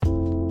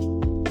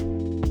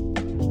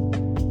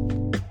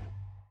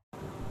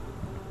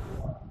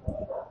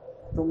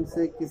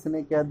तुमसे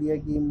किसने कह दिया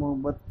कि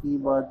मोहब्बत की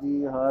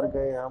बाजी हार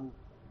गए हम।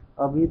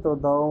 अभी तो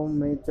दांव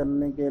में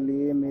चलने के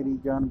लिए मेरी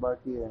जान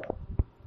बाकी है।